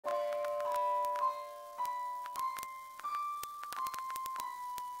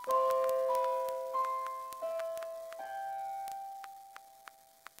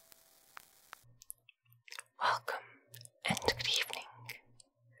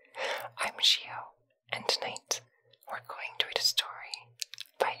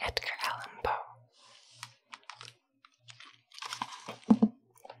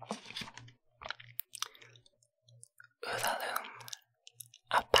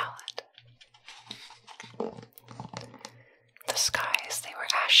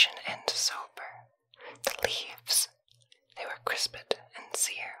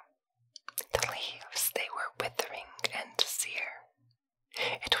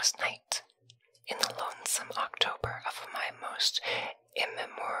was night, in the lonesome October of my most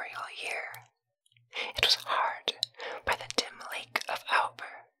immemorial year. It was hard by the dim lake of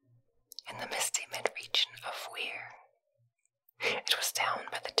Auber, in the misty mid-region of Weir. It was down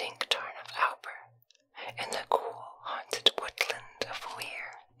by the dank tarn of Auber, in the cool, haunted woodland of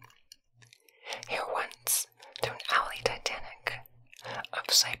Weir. Here once, through an alley titanic, of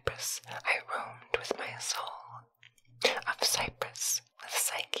Cyprus I roamed with my soul, of Cyprus with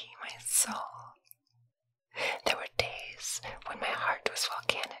Psyche my soul. There were days when my heart was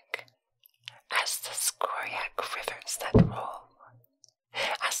volcanic, as the scoriac rivers that roll,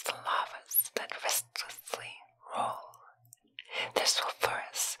 as the lavas that restlessly roll. Their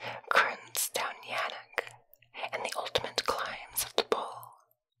sulphurous currents down Yannick, and the ultimate climbs of the pole,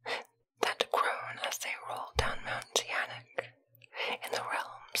 that groan as they roll down Mount Yannick, in the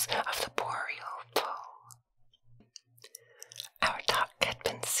realms of the boreal pole. Our talk had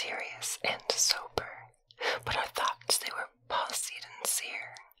been serious and sober, but our thoughts they were palsied and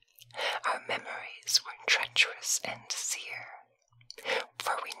sere. Our memories were treacherous and sear,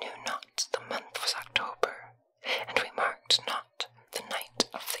 for we knew not the month was October, and we marked not the night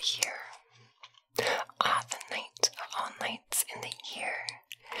of the year. Ah, the night of all nights in the year,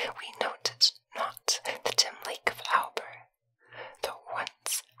 we noted not the dim lake of Auber, though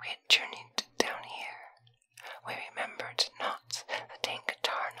once we had journeyed down here. We remembered not the dank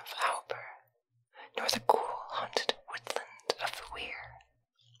tarn of Auber, nor the cool haunted woodland of the Weir.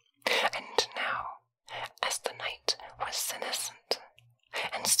 And now, as the night was senescent,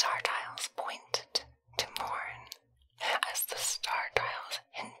 and star-dials pointed to morn, as the star-dials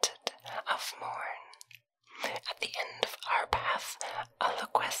hinted of morn, at the end of our path a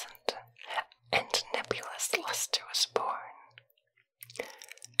loquescent and nebulous lustre was born,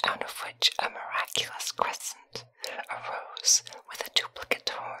 out of which a miraculous crescent arose with a duplicate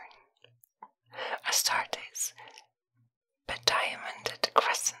horn, Astarte's bediamonded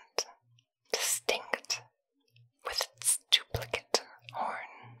crescent, distinct with its duplicate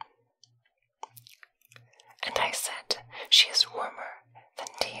horn. And I said, she is warmer than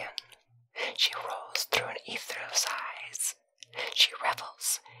Dian. She rolls through an ether of sighs. She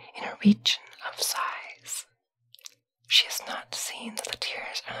revels in a region of sighs. She has not seen that the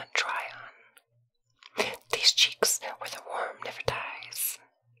tears are not dry on. These cheeks where the warm never dies,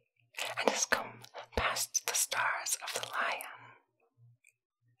 and has come past the stars of the lion,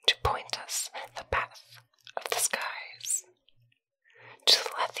 to point us the path of the skies, to the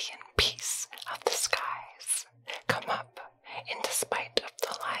Lethean peace of the skies, come up in despite of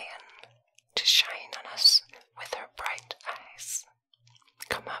the lion, to shine on us with her bright eyes,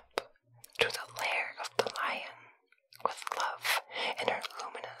 come up to the lair of the lion, with love in her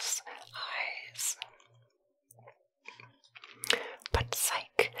luminous eyes. But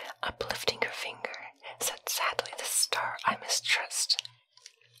Psyche, uplifting her finger, said sadly, this star I mistrust.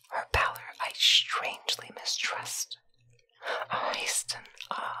 Her pallor I strangely mistrust. Ah, hasten,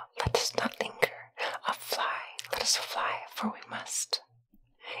 ah, let us not linger. Ah, fly, let us fly, for we must.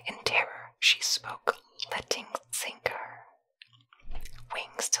 In terror she spoke, letting sink her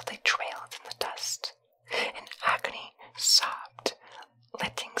wings till they trailed in the dust. In agony sobbed,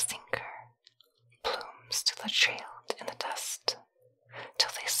 letting sink her plumes till they trailed in the dust,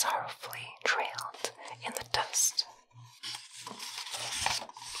 till they sorrowfully trailed in the dust.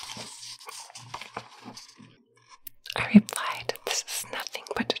 I replied, this is nothing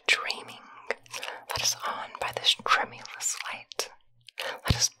but dreaming. Let us on by this tremulous light.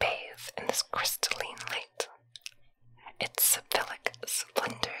 Let us bathe in this crystalline light. Its syphilic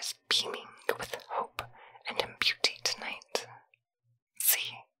splendors beaming with hope and in beauty tonight.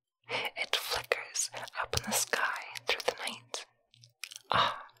 See, it flickers up in the sky through the night.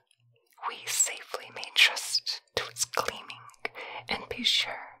 Ah, we safely may trust to its gleaming, and be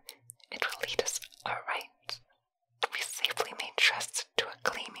sure it will lead us aright. We safely may trust to a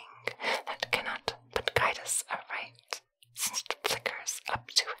gleaming that cannot but guide us aright, since it flickers up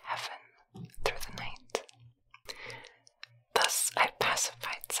to heaven through the night. Thus I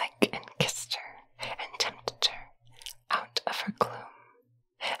pacified Psyche and kissed her, and tempted her out of her gloom,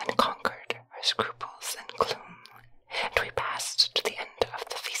 and conquered her scruples and gloom, and we passed to the end of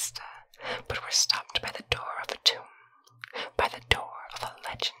the vista, but were stopped by the door of a tomb, by the door of a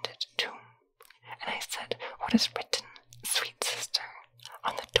legended tomb. And I said, what is written, sweet sister,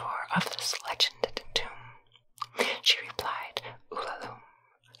 on the door of this legended tomb? She replied, Ulalume,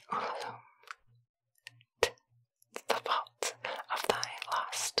 Ulalume.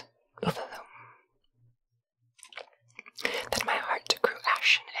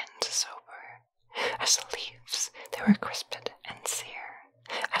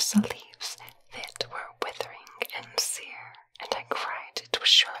 as the leaves that were withering and sere, and I cried it was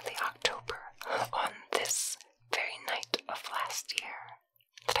surely October, on this very night of last year,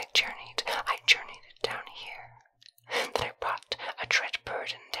 that I journeyed down here, that I brought a dread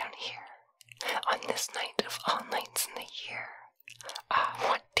burden down here, on this night of all nights in the year. Ah,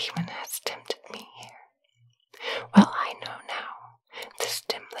 what demon has tempted me here? Well, I know now, this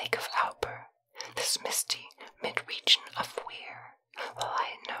dim lake of Auber, this misty mid-region of Weir. Well,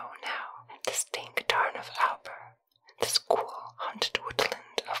 I know now, this dank tarn of Auber, this cool haunted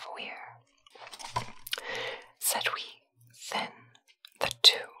woodland of Weir. Said we, then, the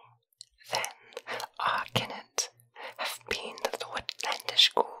two, then, ah, can it have been the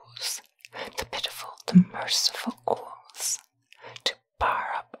woodlandish ghouls, the pitiful, the merciful ghouls, to bar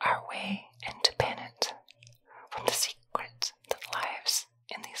up our way and to ban it from the secret that lies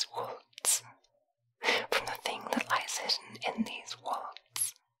in these woods, from the thing that lies hidden in these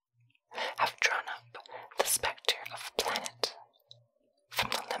woods, have drawn up the spectre of planet, from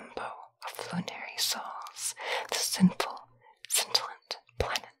the limbo of lunary souls, the sinful